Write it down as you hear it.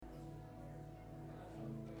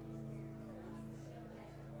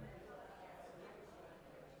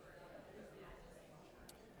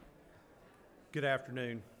Good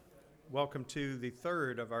afternoon. Welcome to the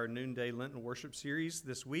third of our Noonday Lenten Worship Series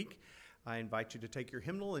this week. I invite you to take your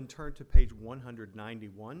hymnal and turn to page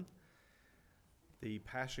 191, the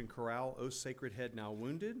Passion Chorale, O Sacred Head Now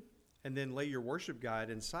Wounded, and then lay your worship guide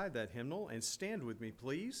inside that hymnal and stand with me,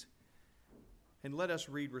 please, and let us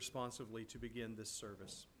read responsively to begin this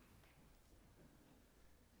service.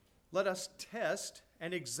 Let us test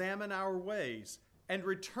and examine our ways and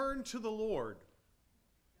return to the Lord.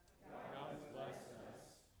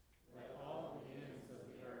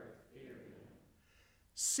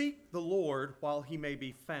 Seek the Lord while he may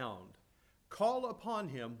be found. Call upon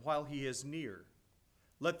him while he is near.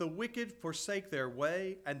 Let the wicked forsake their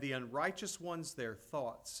way and the unrighteous ones their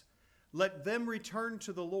thoughts. Let them return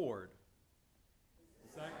to the Lord. The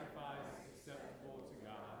sacrifice acceptable to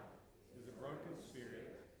God is a broken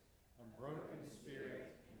spirit and contrite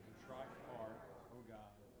heart, O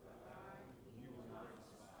God. You will not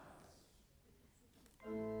despise.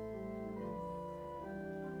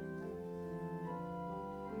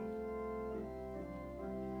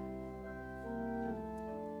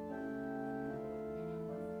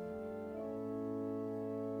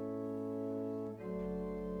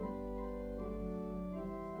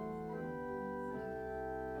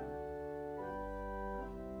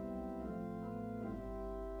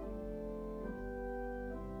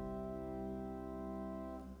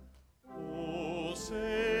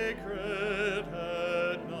 Sacred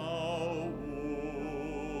head now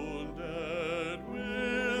wounded,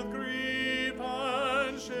 with grief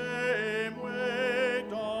and shame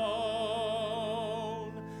weighed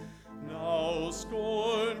down, now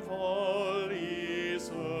scornfully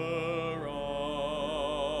surrounded,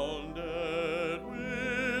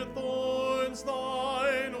 with thorns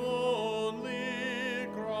thine only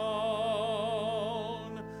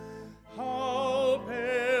crown. How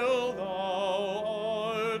pale thou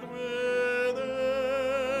art with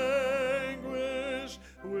anguish,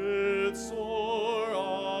 with sore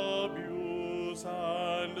abuse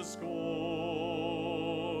and scorn.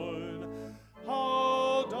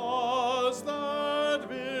 How does that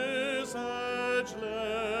visage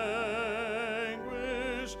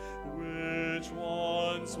languish, which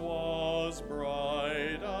once was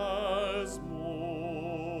bright as morn?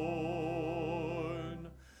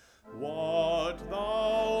 What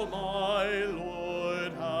thou, my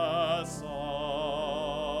Lord, hast suffered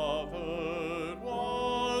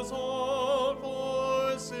was all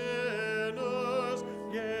for sinners'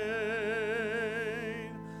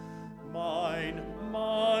 gain.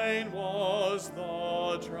 Mine was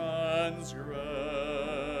the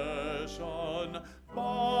transgression,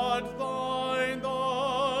 but thine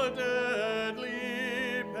the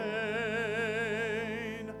deadly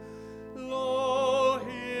pain. Lo,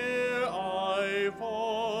 here I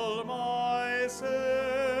fall, my Savior,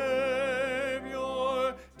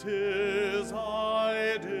 'tis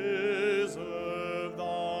I deserve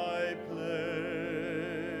thy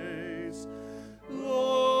place.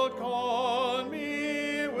 Look on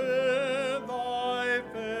me with thy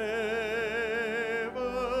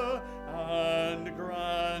favor, and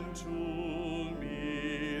grant to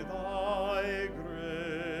me thy grace.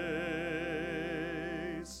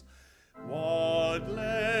 What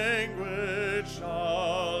language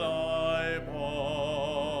shall I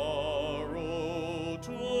borrow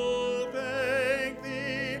to thank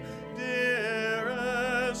thee,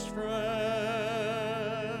 dearest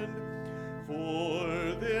friend,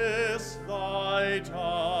 for this thy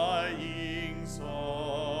dying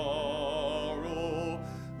sorrow,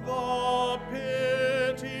 the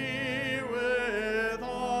pity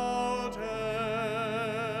without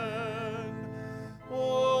end?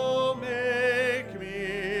 Oh, make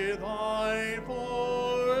me thine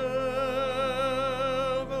forever,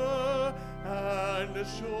 and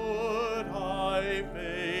should I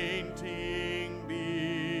fainting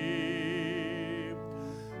be,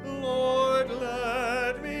 Lord,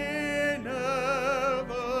 let me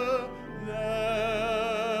never, never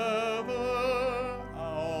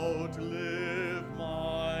outlive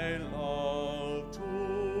my love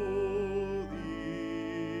to thee.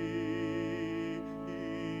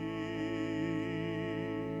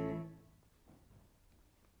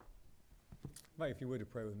 Mike, if you would, to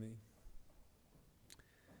pray with me.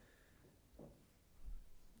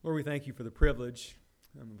 Lord, we thank you for the privilege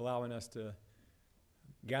of allowing us to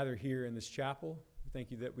gather here in this chapel. We thank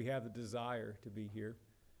you that we have the desire to be here.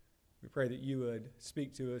 We pray that you would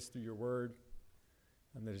speak to us through your word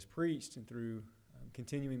that is preached and through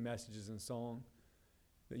continuing messages and song,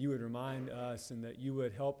 that you would remind us and that you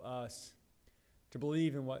would help us to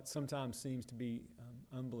believe in what sometimes seems to be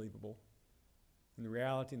unbelievable, in the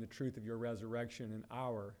reality and the truth of your resurrection and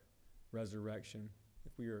our resurrection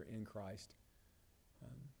if we are in Christ.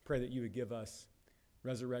 Pray that you would give us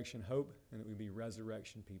resurrection hope and that we be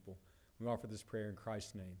resurrection people. We offer this prayer in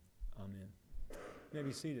Christ's name. Amen. You may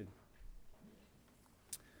be seated.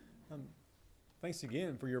 Thanks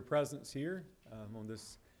again for your presence here on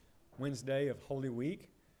this Wednesday of Holy Week.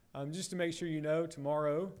 Just to make sure you know,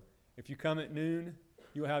 tomorrow, if you come at noon,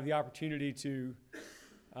 you'll have the opportunity to,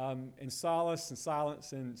 in solace and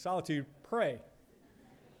silence and solitude, pray,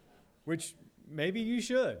 which maybe you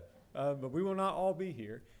should, but we will not all be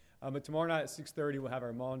here. But tomorrow night at 6:30, we'll have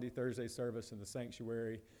our Maundy Thursday service in the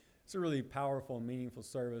sanctuary. It's a really powerful and meaningful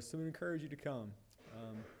service, so we encourage you to come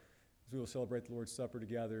as we will celebrate the Lord's Supper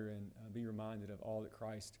together and be reminded of all that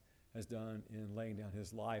Christ has done in laying down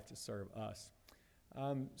his life to serve us.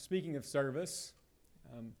 Speaking of service,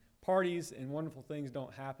 parties and wonderful things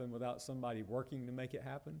don't happen without somebody working to make it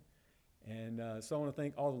happen. And so I want to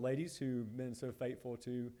thank all the ladies who've been so faithful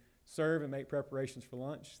to serve and make preparations for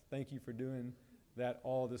lunch. Thank you for doing that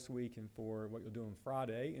all this week and for what you'll do on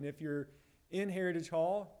Friday. And if you're in Heritage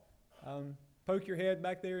Hall, poke your head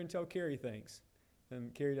back there and tell Carrie thanks.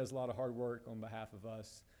 And Carrie does a lot of hard work on behalf of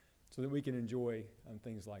us so that we can enjoy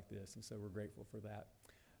things like this. And so we're grateful for that.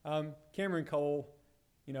 Cameron Cole,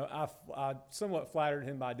 you know, I somewhat flattered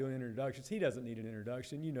him by doing introductions. He doesn't need an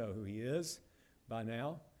introduction. You know who he is by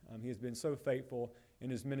now. He has been so faithful in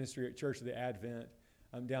his ministry at Church of the Advent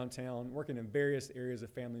downtown, working in various areas of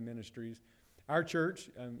family ministries. Our church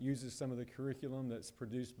uses some of the curriculum that's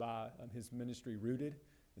produced by his ministry, Rooted.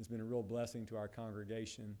 It's been a real blessing to our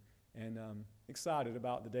congregation, and excited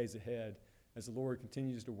about the days ahead as the Lord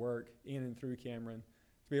continues to work in and through Cameron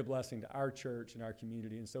to be a blessing to our church and our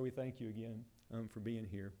community. And so we thank you again for being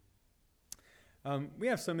here. We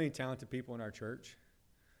have so many talented people in our church.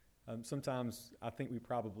 Sometimes I think we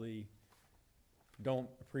probably don't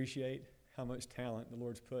appreciate how much talent the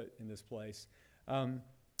Lord's put in this place.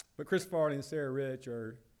 But Chris Farley and Sarah Rich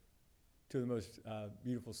are two of the most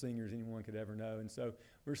beautiful singers anyone could ever know. And so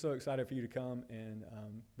we're so excited for you to come and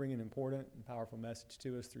bring an important and powerful message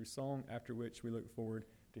to us through song, after which we look forward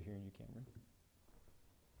to hearing you, Cameron.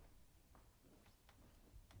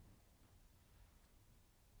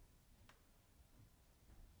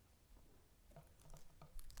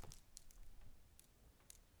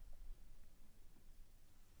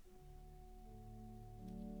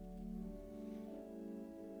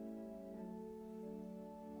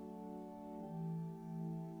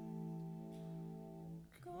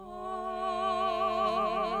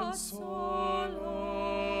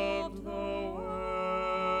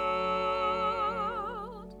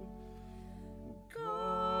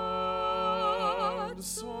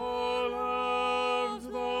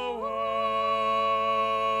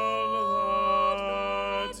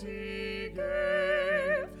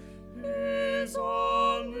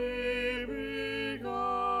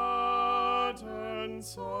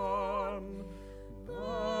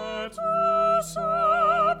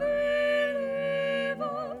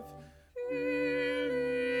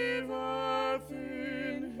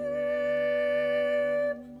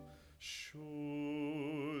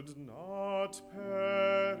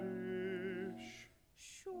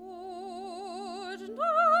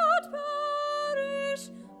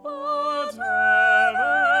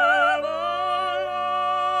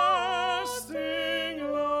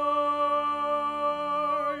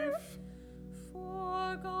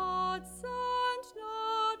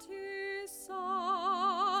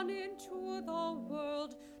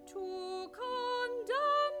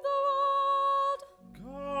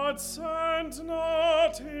 God sent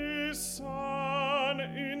not his Son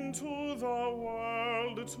into the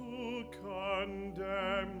world to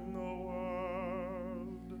condemn the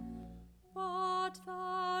world, but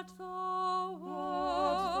that the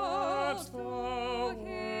world through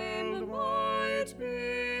him might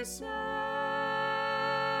be saved.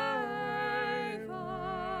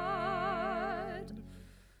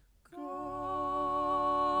 God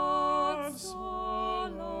so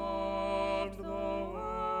loved the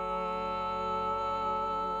world.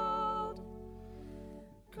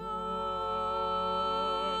 God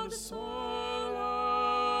so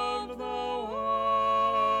loved the world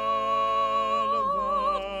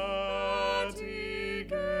that he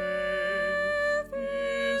gave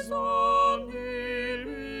his only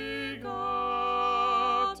begotten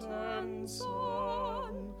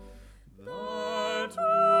Son, that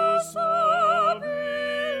whoso believeth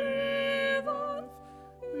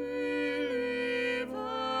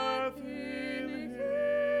in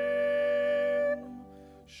him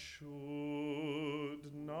should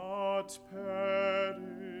not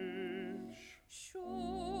perish,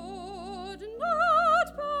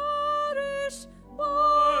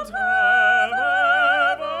 but have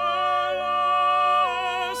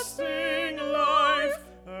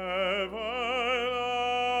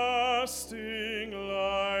everlasting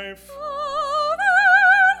life.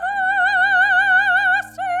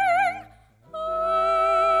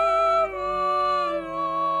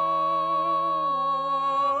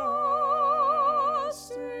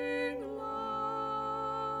 Everlasting life.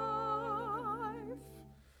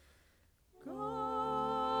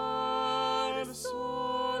 God so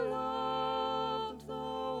loved the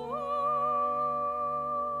world.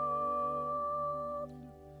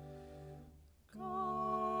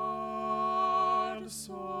 God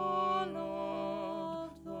so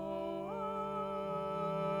loved the world.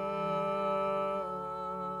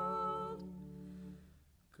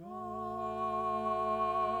 God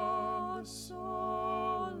so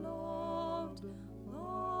loved the world.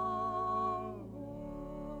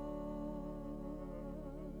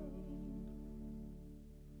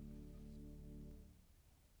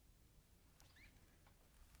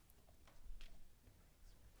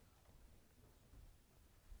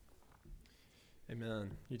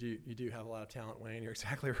 Amen. You do have a lot of talent, Wayne. You're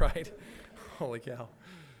exactly right. Holy cow.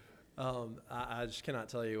 I just cannot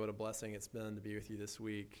tell you what a blessing it's been to be with you this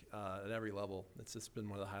week at every level. It's just been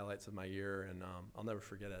one of the highlights of my year, and I'll never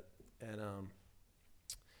forget it. And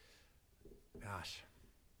gosh,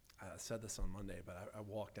 I said this on Monday, but I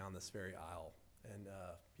walked down this very aisle and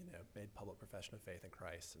made public profession of faith in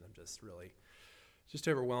Christ, and I'm just really just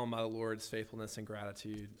overwhelmed by the Lord's faithfulness and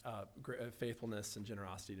gratitude, faithfulness and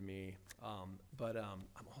generosity to me. But I'm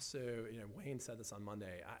also, Wayne said this on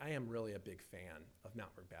Monday, I am really a big fan of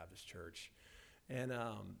Mountain Brook Baptist Church. And,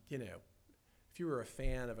 if you were a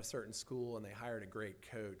fan of a certain school and they hired a great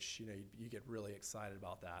coach, you get really excited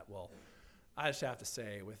about that. Well, I just have to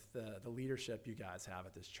say, with the leadership you guys have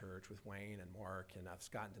at this church, with Wayne and Mark, and I've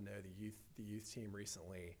gotten to know the youth team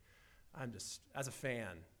recently, I'm just, as a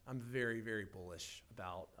fan, I'm very, very bullish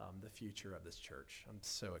about the future of this church. I'm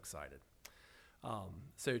so excited.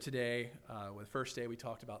 So today, with the first day, we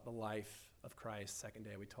talked about the life of Christ. Second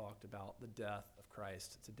day, we talked about the death of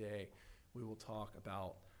Christ. Today, we will talk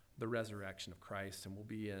about the resurrection of Christ, and we'll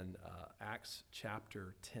be in Acts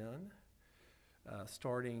chapter 10,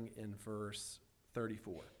 starting in verse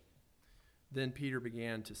 34. Then Peter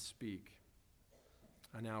began to speak.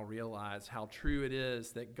 I now realize how true it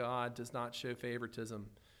is that God does not show favoritism,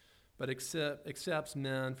 but accepts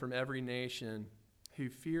men from every nation who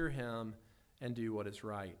fear him and do what is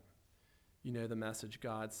right. You know the message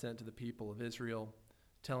God sent to the people of Israel,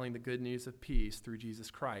 telling the good news of peace through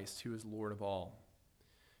Jesus Christ, who is Lord of all.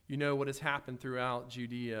 You know what has happened throughout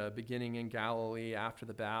Judea, beginning in Galilee after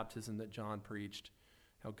the baptism that John preached,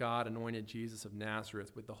 how God anointed Jesus of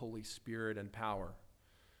Nazareth with the Holy Spirit and power,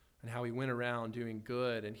 and how he went around doing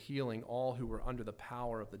good and healing all who were under the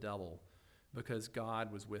power of the devil, because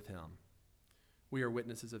God was with him. We are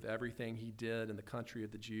witnesses of everything he did in the country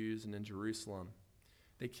of the Jews and in Jerusalem.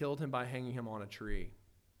 They killed him by hanging him on a tree,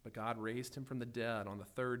 but God raised him from the dead on the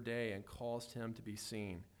third day and caused him to be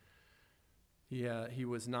seen. He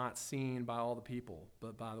was not seen by all the people,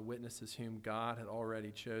 but by the witnesses whom God had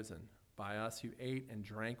already chosen, by us who ate and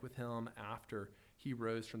drank with him after he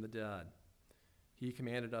rose from the dead. He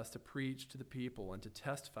commanded us to preach to the people and to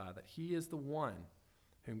testify that he is the one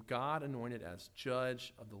whom God anointed as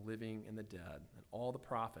judge of the living and the dead. And all the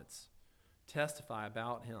prophets testify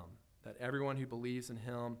about him, that everyone who believes in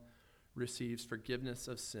him receives forgiveness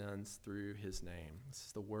of sins through his name. This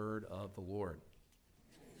is the word of the Lord.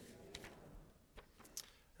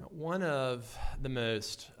 Now, one of the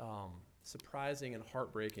most surprising and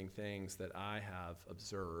heartbreaking things that I have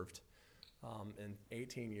observed in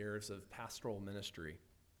 18 years of pastoral ministry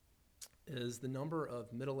is the number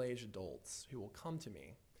of middle-aged adults who will come to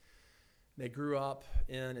me. They grew up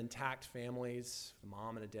in intact families, a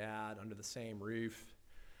mom and a dad under the same roof.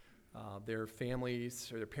 Their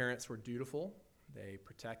families or their parents were dutiful. They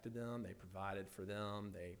protected them, they provided for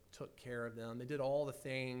them, they took care of them. They did all the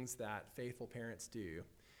things that faithful parents do.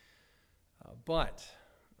 But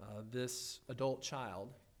this adult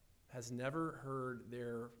child has never heard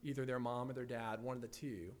either their mom or their dad, one of the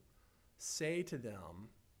two, say to them,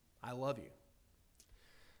 "I love you."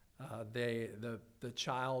 The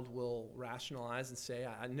child will rationalize and say,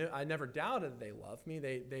 I never doubted they loved me.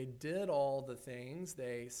 They did all the things.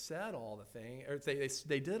 They said all the things, or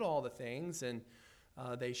they did all the things, and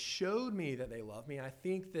they showed me that they love me. I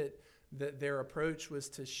think that their approach was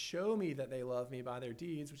to show me that they love me by their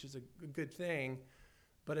deeds, which is a good thing.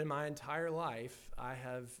 But in my entire life, I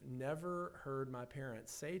have never heard my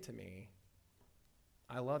parents say to me,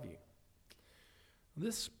 "I love you."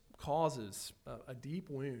 This causes a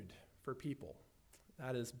deep wound for people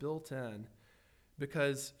that is built in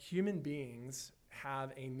because human beings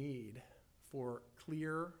have a need for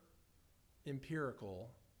clear,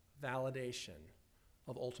 empirical validation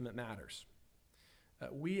of ultimate matters.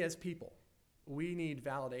 We as people, we need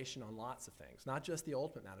validation on lots of things, not just the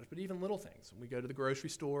ultimate matters, but even little things. When we go to the grocery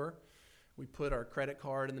store, we put our credit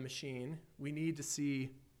card in the machine, we need to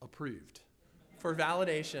see approved for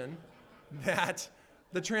validation that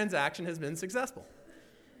the transaction has been successful.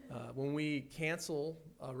 When we cancel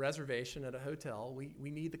a reservation at a hotel, we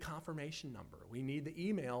need the confirmation number. We need the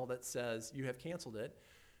email that says you have canceled it,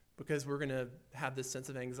 because we're going to have this sense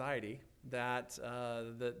of anxiety that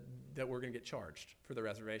we're going to get charged for the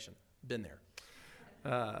reservation. Been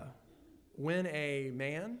there. When a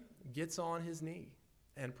man gets on his knee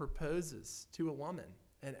and proposes to a woman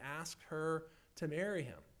and asks her to marry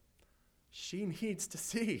him, she needs to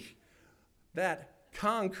see that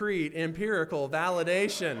concrete, empirical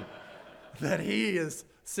validation that he is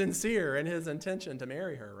sincere in his intention to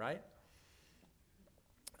marry her, right?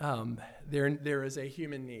 There is a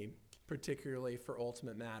human need, particularly for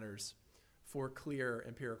ultimate matters, for clear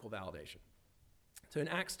empirical validation. So in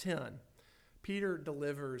Acts 10, Peter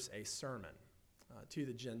delivers a sermon to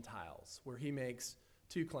the Gentiles where he makes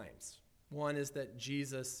two claims. One is that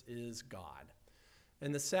Jesus is God,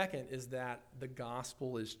 and the second is that the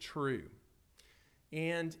gospel is true.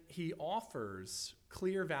 And he offers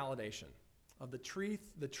clear validation of the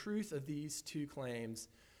truth of these two claims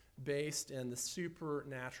based in the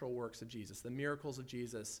supernatural works of Jesus, the miracles of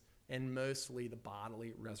Jesus, and mostly the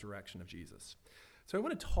bodily resurrection of Jesus. So I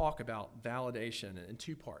want to talk about validation in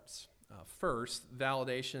two parts. First,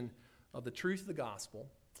 validation of the truth of the gospel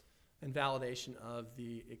and validation of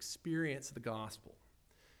the experience of the gospel.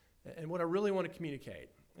 And what I really want to communicate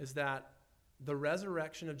is that the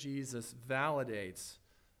resurrection of Jesus validates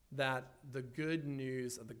that the good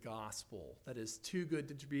news of the gospel, that is too good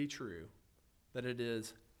to be true, that it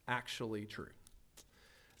is actually true.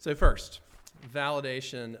 So first,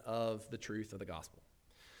 validation of the truth of the gospel.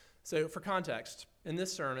 So for context, in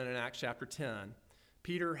this sermon in Acts chapter 10,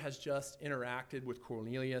 Peter has just interacted with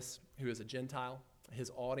Cornelius, who is a Gentile.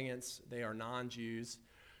 His audience, they are non-Jews.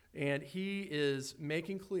 And he is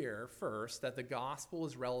making clear first that the gospel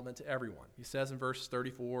is relevant to everyone. He says in verses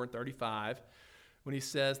 34 and 35, when he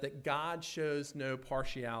says that God shows no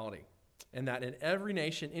partiality, and that in every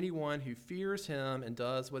nation, anyone who fears him and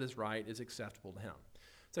does what is right is acceptable to him.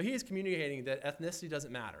 So he is communicating that ethnicity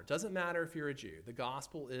doesn't matter. It doesn't matter if you're a Jew. The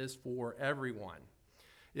gospel is for everyone.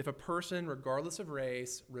 If a person, regardless of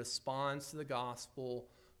race, responds to the gospel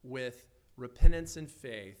with repentance and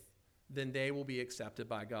faith, then they will be accepted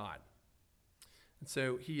by God. And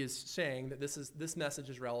so he is saying that this message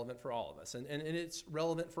is relevant for all of us. And it's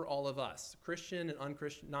relevant for all of us, Christian and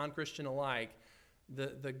non-Christian alike.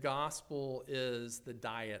 The gospel is the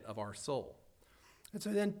diet of our soul. And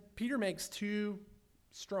so then Peter makes two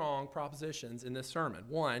strong propositions in this sermon.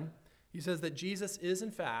 One, he says that Jesus is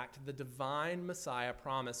in fact the divine Messiah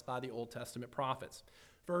promised by the Old Testament prophets.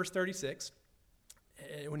 Verse 36,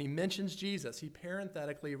 when he mentions Jesus, he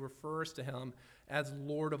parenthetically refers to him as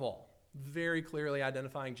Lord of all, very clearly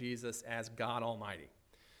identifying Jesus as God Almighty.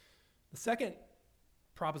 The second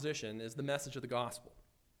proposition is the message of the gospel,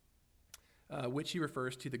 which he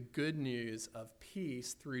refers to the good news of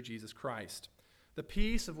peace through Jesus Christ. The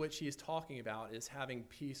peace of which he is talking about is having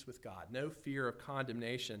peace with God, no fear of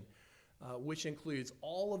condemnation, which includes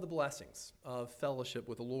all of the blessings of fellowship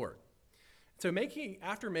with the Lord. So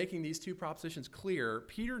after making these two propositions clear,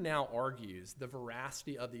 Peter now argues the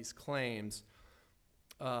veracity of these claims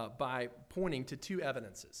by pointing to two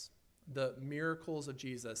evidences, the miracles of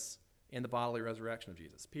Jesus and the bodily resurrection of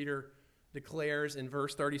Jesus. Peter declares in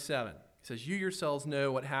verse 37, he says, "You yourselves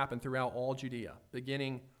know what happened throughout all Judea,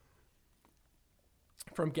 beginning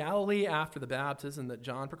from Galilee after the baptism that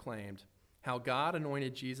John proclaimed, how God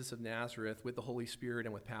anointed Jesus of Nazareth with the Holy Spirit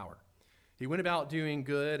and with power. He went about doing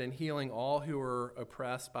good and healing all who were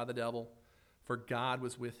oppressed by the devil, for God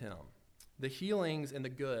was with him." The healings and the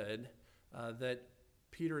good that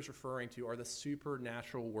Peter is referring to are the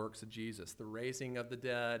supernatural works of Jesus, the raising of the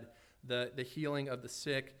dead, the healing of the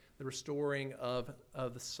sick, the restoring of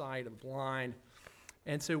the sight of the blind.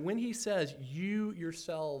 And so when he says, "You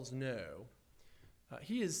yourselves know,"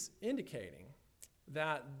 he is indicating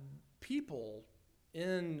that people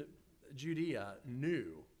in Judea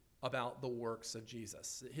knew about the works of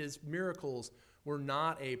Jesus. His miracles were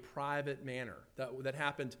not a private manner that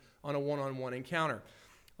happened on a one-on-one encounter.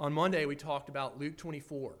 On Monday, we talked about Luke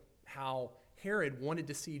 24, how Herod wanted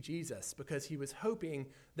to see Jesus because he was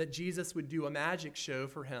hoping that Jesus would do a magic show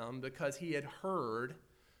for him because he had heard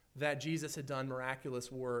that Jesus had done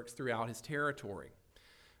miraculous works throughout his territory.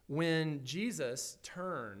 When Jesus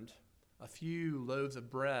turned a few loaves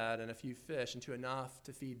of bread and a few fish into enough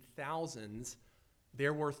to feed thousands,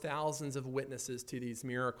 There were thousands of witnesses to these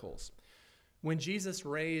miracles. When Jesus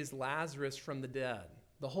raised Lazarus from the dead,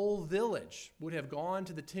 the whole village would have gone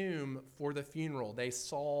to the tomb for the funeral. They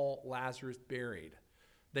saw Lazarus buried.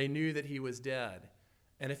 They knew that he was dead.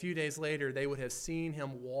 And a few days later, they would have seen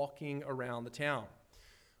him walking around the town.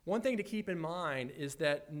 One thing to keep in mind is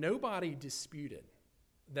that nobody disputed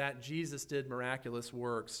that Jesus did miraculous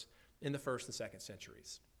works in the 1st and 2nd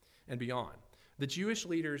centuries and beyond. The Jewish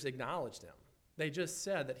leaders acknowledged him. They just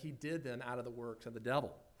said that he did them out of the works of the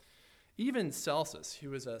devil. Even Celsus,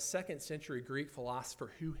 who was a 2nd century Greek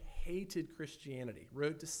philosopher who hated Christianity,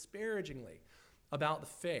 wrote disparagingly about the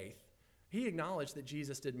faith. He acknowledged that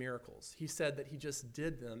Jesus did miracles. He said that he just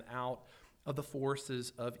did them out of the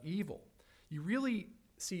forces of evil. You really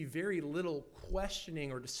see very little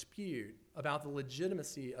questioning or dispute about the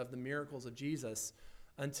legitimacy of the miracles of Jesus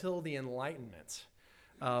until the Enlightenment,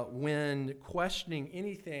 when questioning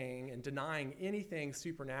anything and denying anything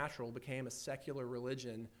supernatural became a secular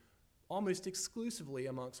religion almost exclusively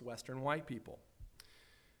amongst Western white people.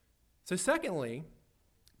 So secondly,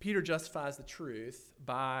 Peter justifies the truth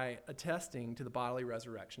by attesting to the bodily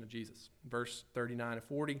resurrection of Jesus. Verse 39 and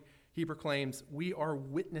 40, he proclaims, "We are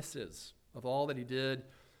witnesses of all that he did,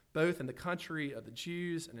 both in the country of the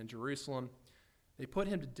Jews and in Jerusalem. They put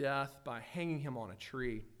him to death by hanging him on a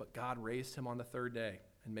tree, but God raised him on the 3rd day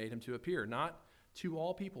and made him to appear, not to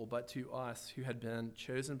all people, but to us who had been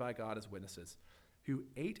chosen by God as witnesses, who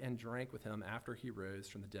ate and drank with him after he rose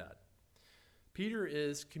from the dead." Peter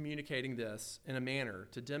is communicating this in a manner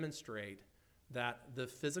to demonstrate that the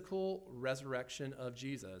physical resurrection of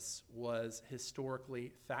Jesus was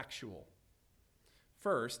historically factual.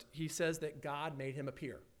 First, he says that God made him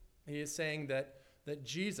appear. He is saying that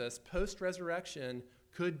Jesus, post-resurrection,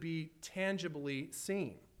 could be tangibly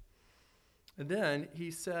seen. And then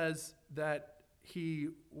he says that he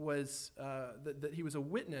was a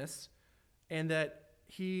witness and that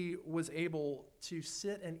he was able to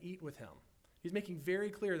sit and eat with him. He's making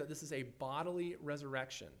very clear that this is a bodily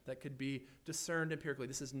resurrection that could be discerned empirically.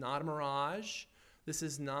 This is not a mirage. This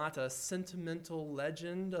is not a sentimental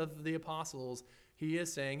legend of the apostles. He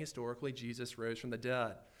is saying historically Jesus rose from the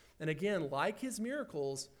dead. And again, like his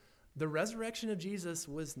miracles, the resurrection of Jesus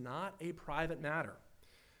was not a private matter.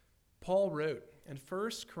 Paul wrote in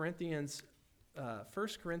 1 Corinthians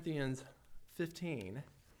 15,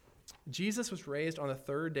 Jesus was raised on the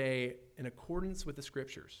 3rd day in accordance with the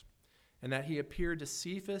Scriptures, and that he appeared to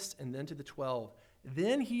Cephas and then to the 12.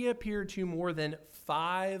 Then he appeared to more than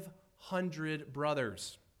 500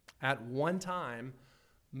 brothers at one time,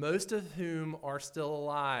 most of whom are still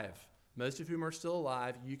alive.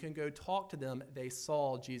 You can go talk to them. They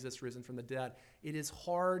saw Jesus risen from the dead. It is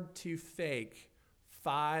hard to fake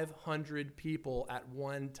 500 people at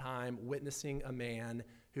one time witnessing a man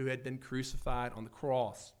who had been crucified on the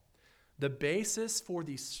cross. The basis for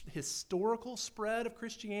the historical spread of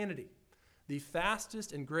Christianity, the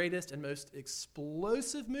fastest and greatest and most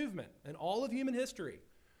explosive movement in all of human history,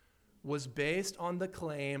 was based on the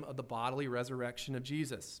claim of the bodily resurrection of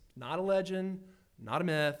Jesus. Not a legend, not a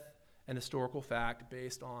myth, an historical fact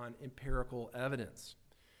based on empirical evidence.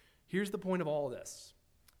 Here's the point of all of this.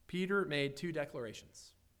 Peter made 2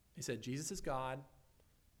 declarations. He said Jesus is God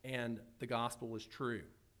and the gospel is true.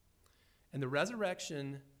 And the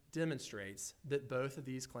resurrection demonstrates that both of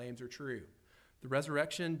these claims are true. The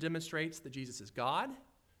resurrection demonstrates that Jesus is God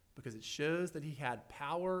because it shows that he had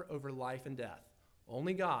power over life and death.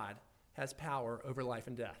 Only God has power over life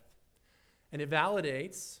and death. And it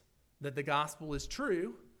validates that the gospel is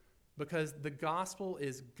true because the gospel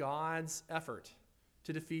is God's effort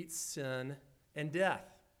to defeat sin and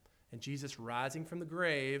death. And Jesus rising from the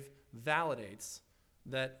grave validates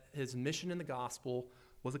that his mission in the gospel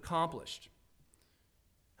was accomplished.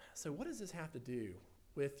 So what does this have to do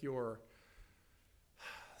with your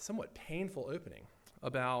somewhat painful opening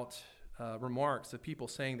about remarks of people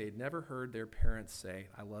saying they'd never heard their parents say,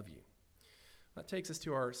 "I love you"? That takes us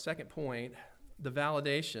to our second point, the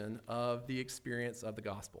validation of the experience of the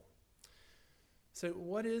gospel. So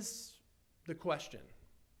what is the question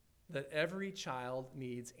that every child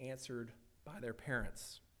needs answered by their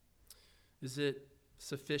parents? Is it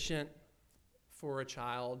sufficient for a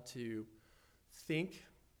child to think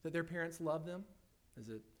that their parents love them? Is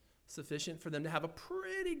it sufficient for them to have a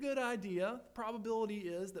pretty good idea? The probability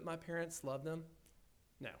is that my parents love them.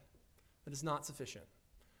 No, that is not sufficient.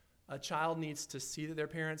 A child needs to see that their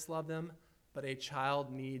parents love them, but a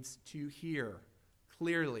child needs to hear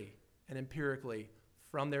clearly and empirically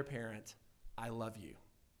from their parent, "I love you,"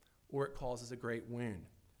 or it causes a great wound.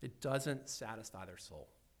 It doesn't satisfy their soul.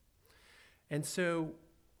 And so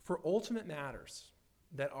for ultimate matters,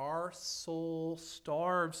 that our soul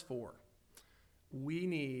starves for. We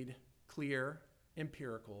need clear,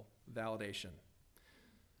 empirical validation.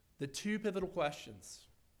 The two pivotal questions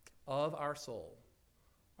of our soul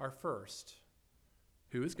are first,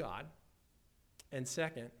 who is God? And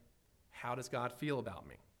second, how does God feel about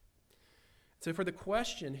me? So for the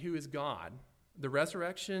question, who is God, the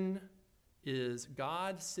resurrection is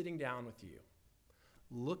God sitting down with you,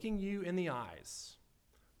 looking you in the eyes,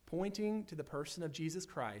 pointing to the person of Jesus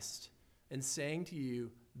Christ and saying to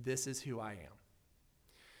you, this is who I am.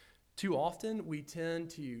 Too often, we tend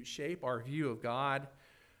to shape our view of God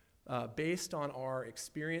based on our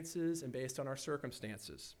experiences and based on our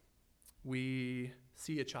circumstances. We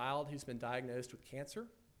see a child who's been diagnosed with cancer,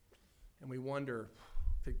 and we wonder,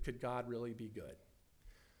 could God really be good?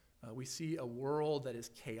 We see a world that is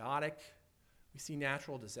chaotic. We see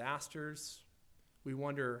natural disasters. We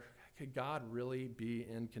wonder, could God really be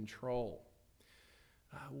in control?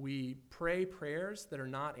 We pray prayers that are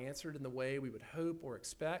not answered in the way we would hope or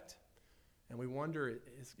expect, and we wonder,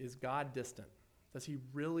 is God distant? Is he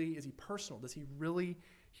personal? Does he really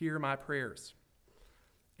hear my prayers?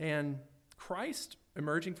 And Christ,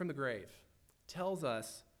 emerging from the grave, tells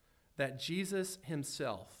us that Jesus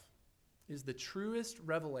himself is the truest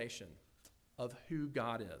revelation of who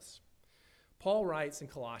God is. Paul writes in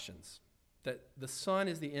Colossians that the Son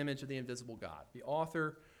is the image of the invisible God. The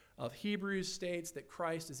author of Hebrews states that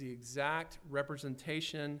Christ is the exact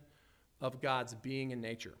representation of God's being and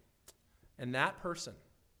nature. And that person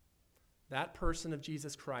of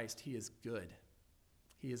Jesus Christ, he is good.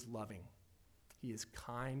 He is loving. He is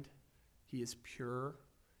kind. He is pure.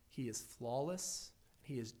 He is flawless.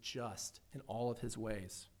 He is just in all of his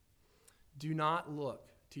ways. Do not look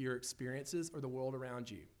to your experiences or the world around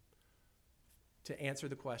you to answer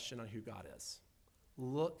the question on who God is.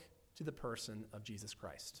 Look to the person of Jesus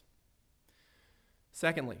Christ.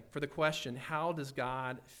 Secondly, for the question, how does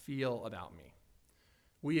God feel about me?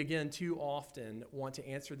 We, again, too often want to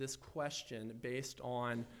answer this question based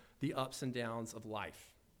on the ups and downs of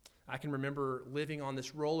life. I can remember living on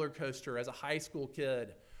this roller coaster as a high school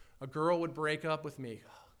kid. A girl would break up with me.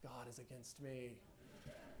 Oh, God is against me.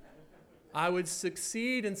 I would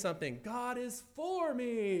succeed in something. God is for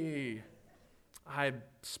me. I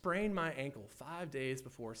sprained my ankle 5 days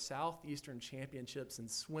before Southeastern Championships in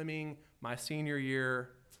swimming my senior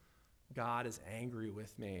year. God is angry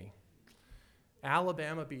with me.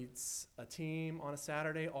 Alabama beats a team on a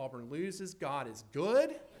Saturday. Auburn loses. God is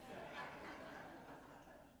good.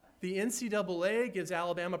 The NCAA gives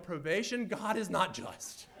Alabama probation. God is not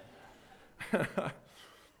just.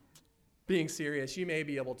 Being serious, you may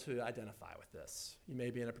be able to identify with this. You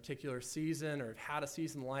may be in a particular season or have had a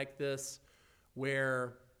season like this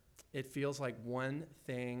where it feels like one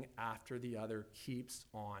thing after the other keeps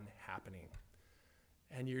on happening.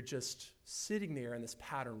 And you're just sitting there in this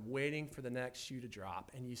pattern waiting for the next shoe to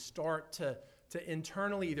drop. And you start to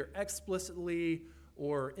internally, either explicitly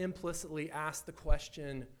or implicitly, ask the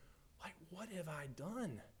question, like, what have I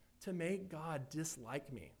done to make God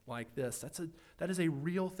dislike me like this? That is a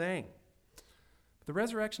real thing. The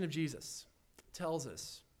resurrection of Jesus tells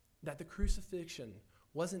us that the crucifixion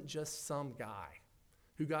wasn't just some guy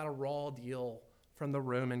who got a raw deal from the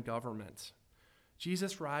Roman government.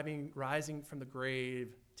 Jesus rising from the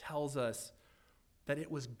grave tells us that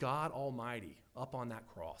it was God Almighty up on that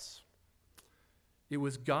cross. It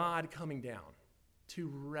was God coming down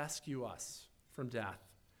to rescue us from death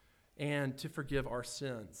and to forgive our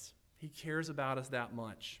sins. He cares about us that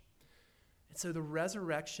much. And so the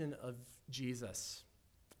resurrection of Jesus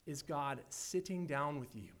is God sitting down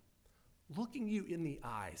with you, looking you in the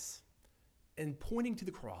eyes, and pointing to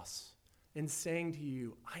the cross and saying to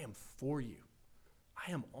you, I am for you.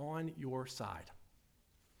 I am on your side.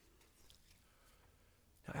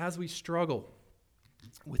 Now, as we struggle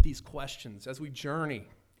with these questions, as we journey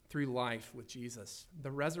through life with Jesus,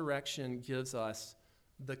 the resurrection gives us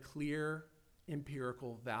the clear,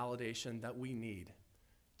 empirical validation that we need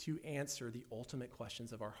to answer the ultimate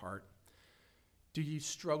questions of our heart. Do you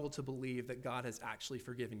struggle to believe that God has actually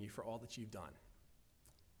forgiven you for all that you've done?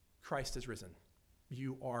 Christ has risen.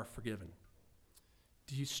 You are forgiven.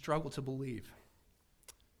 Do you struggle to believe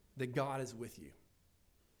that God is with you?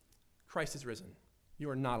 Christ is risen. You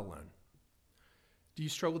are not alone. Do you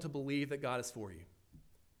struggle to believe that God is for you?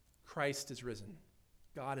 Christ is risen.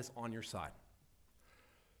 God is on your side.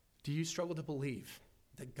 Do you struggle to believe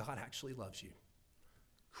that God actually loves you?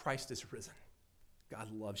 Christ is risen.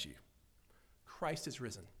 God loves you. Christ is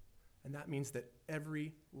risen. And that means that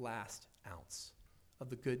every last ounce of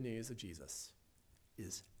the good news of Jesus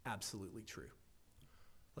is absolutely true.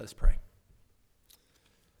 Let us pray.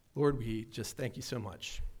 Lord, we just thank you so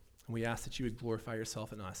much. And we ask that you would glorify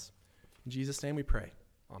yourself in us. In Jesus' name we pray.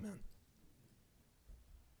 Amen.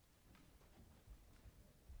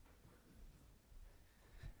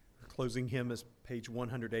 Our closing hymn is page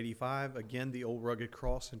 185. Again, the old rugged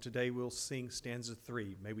cross. And today we'll sing stanza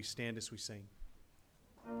 3. May we stand as we sing.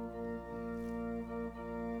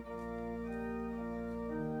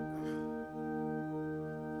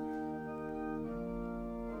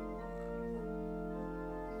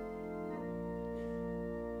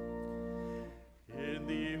 In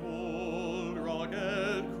the old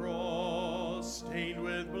rugged cross, stained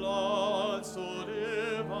with blood so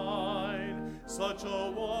divine, such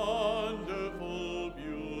a wonderful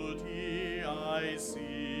beauty I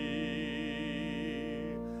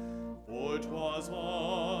see. For 'twas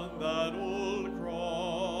on that old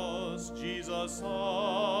cross Jesus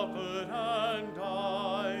suffered and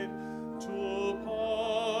died to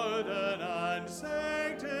pardon and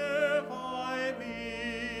sanctify me.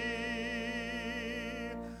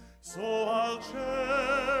 So I'll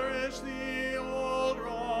cherish the old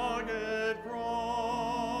rugged cross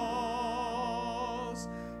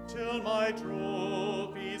till my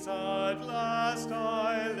trophies at last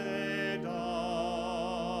I lay down.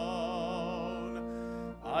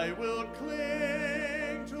 I will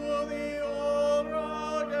cling to the old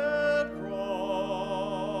rugged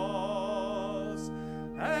cross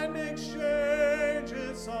and exchange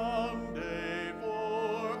it someday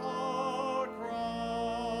for a crown.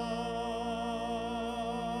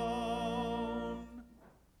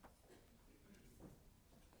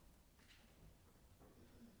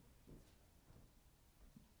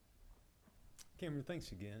 Cameron,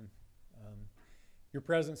 thanks again. Your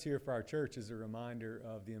presence here for our church is a reminder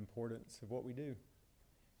of the importance of what we do.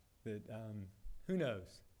 That who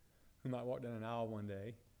knows, who might walk down an aisle one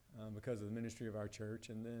day because of the ministry of our church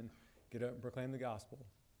and then get up and proclaim the gospel.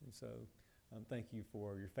 And so thank you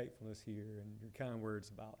for your faithfulness here and your kind words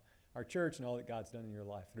about our church and all that God's done in your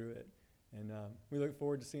life through it. And we look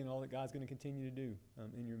forward to seeing all that God's going to continue to do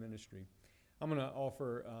in your ministry. I'm going to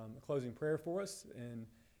offer a closing prayer for us, and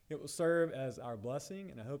it will serve as our blessing,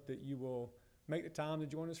 and I hope that you will make the time to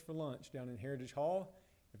join us for lunch down in Heritage Hall.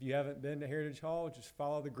 If you haven't been to Heritage Hall, just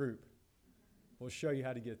follow the group. We'll show you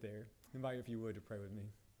how to get there. I invite you, if you would, to pray with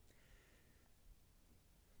me.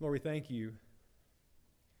 Lord, we thank you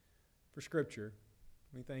for Scripture.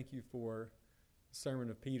 We thank you for the sermon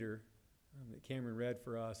of Peter that Cameron read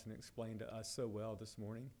for us and explained to us so well this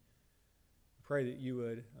morning. I pray that you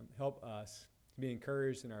would help us to be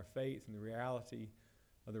encouraged in our faith and the reality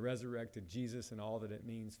of the resurrected Jesus and all that it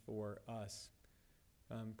means for us.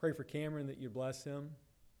 Pray for Cameron that you bless him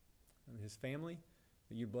and his family,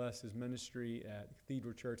 that you bless his ministry at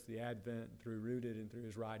Cathedral Church, the Advent, through Rooted and through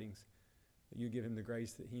his writings, that you give him the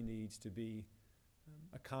grace that he needs to be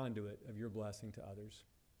a conduit of your blessing to others.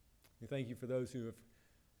 We thank you for those who have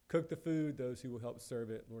cooked the food, those who will help serve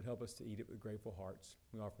it. Lord, help us to eat it with grateful hearts.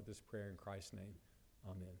 We offer this prayer in Christ's name.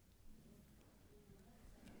 Amen.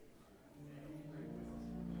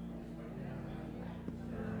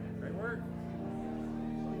 Great work.